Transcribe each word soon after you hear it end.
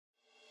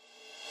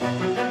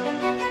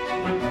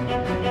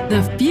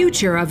The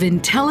future of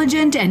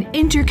intelligent and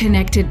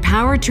interconnected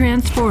power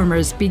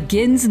transformers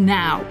begins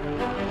now.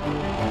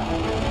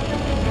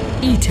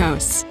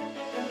 ETOS.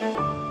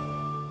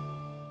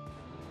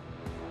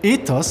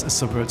 ETOS is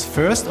the world's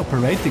first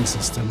operating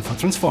system for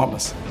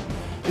transformers.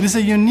 It is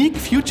a unique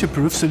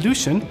future-proof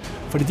solution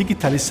for the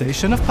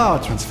digitalization of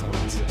power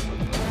transformers.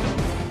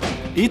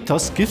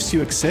 ETOS gives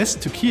you access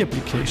to key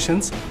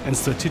applications and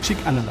strategic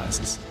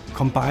analysis,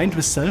 combined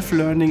with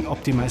self-learning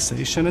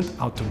optimization and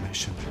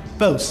automation,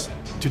 both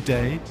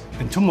today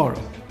and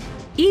tomorrow.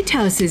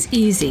 ETOS is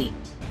easy.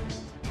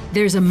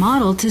 There's a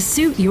model to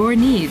suit your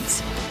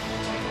needs.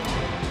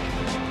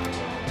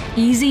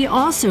 Easy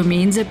also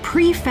means a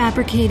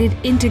prefabricated,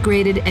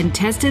 integrated, and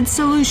tested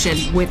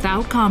solution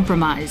without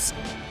compromise.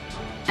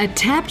 A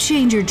tap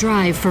changer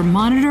drive for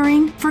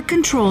monitoring, for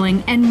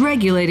controlling, and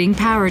regulating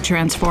power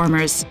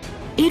transformers.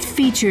 It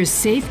features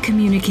safe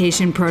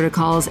communication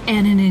protocols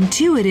and an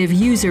intuitive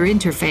user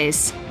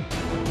interface.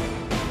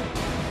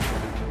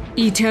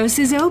 ETOS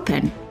is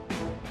open.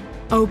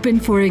 Open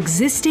for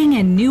existing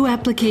and new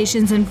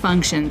applications and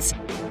functions,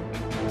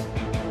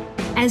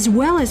 as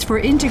well as for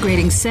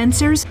integrating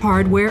sensors,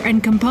 hardware,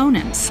 and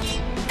components.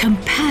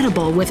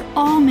 Compatible with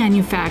all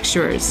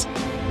manufacturers.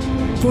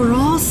 For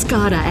all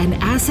SCADA and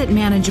asset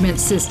management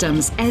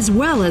systems, as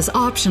well as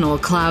optional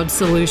cloud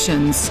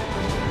solutions.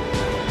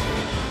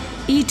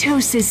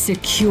 ETOS is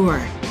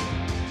secure.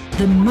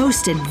 The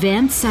most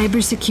advanced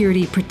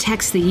cybersecurity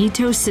protects the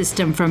ETOS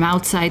system from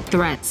outside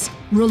threats.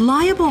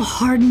 Reliable,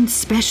 hardened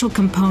special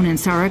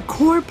components are a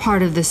core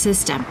part of the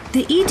system.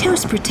 The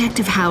ETOS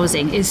protective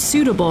housing is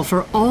suitable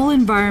for all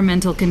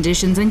environmental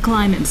conditions and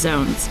climate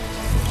zones.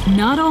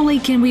 Not only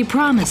can we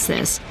promise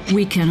this,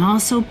 we can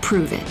also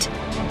prove it.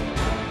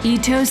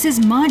 ETOS is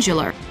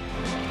modular.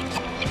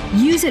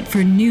 Use it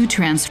for new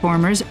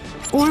transformers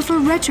or for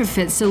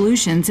retrofit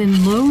solutions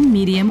in low,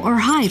 medium, or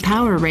high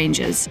power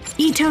ranges.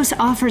 ETOS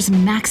offers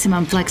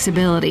maximum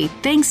flexibility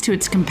thanks to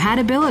its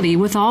compatibility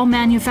with all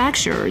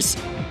manufacturers.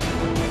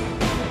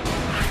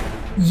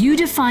 You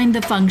define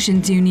the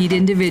functions you need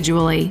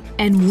individually,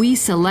 and we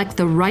select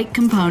the right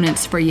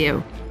components for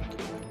you.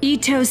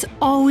 ETOS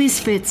always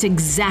fits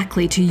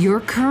exactly to your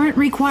current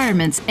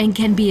requirements and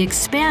can be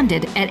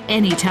expanded at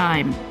any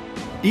time.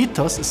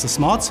 ETOS is a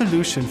smart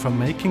solution for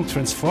making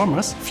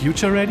transformers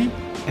future-ready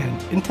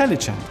and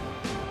intelligent.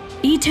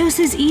 ETOS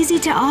is easy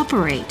to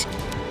operate.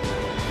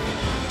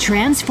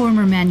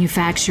 Transformer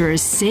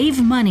manufacturers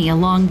save money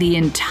along the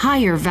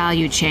entire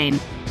value chain.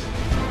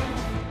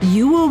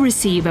 You will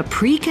receive a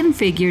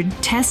pre-configured,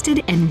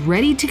 tested, and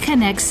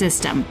ready-to-connect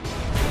system.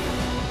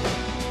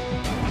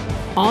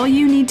 All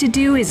you need to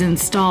do is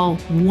install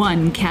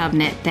one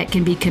cabinet that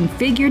can be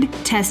configured,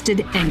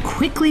 tested, and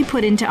quickly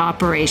put into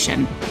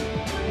operation.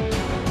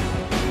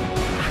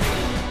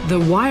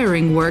 The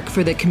wiring work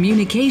for the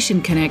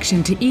communication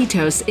connection to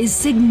ETOS is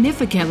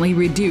significantly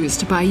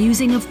reduced by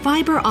using a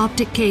fiber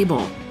optic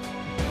cable.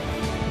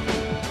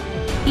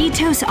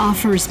 ETOS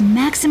offers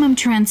maximum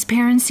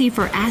transparency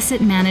for asset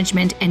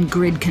management and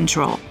grid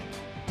control.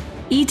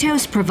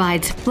 ETOS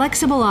provides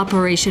flexible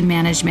operation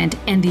management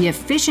and the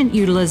efficient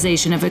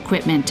utilization of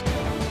equipment.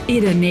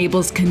 It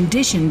enables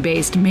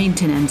condition-based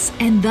maintenance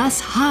and thus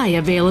high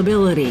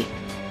availability.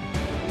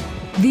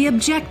 The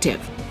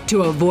objective: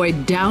 to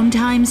avoid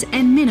downtimes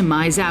and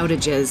minimize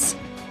outages.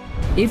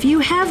 If you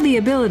have the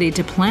ability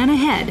to plan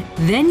ahead,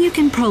 then you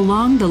can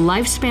prolong the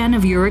lifespan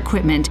of your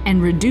equipment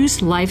and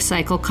reduce life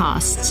cycle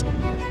costs.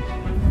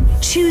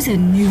 Choose a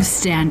new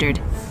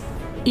standard.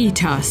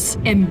 ETOS,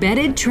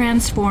 Embedded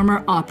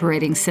Transformer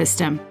Operating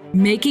System,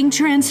 making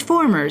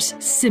transformers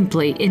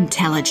simply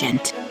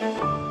intelligent.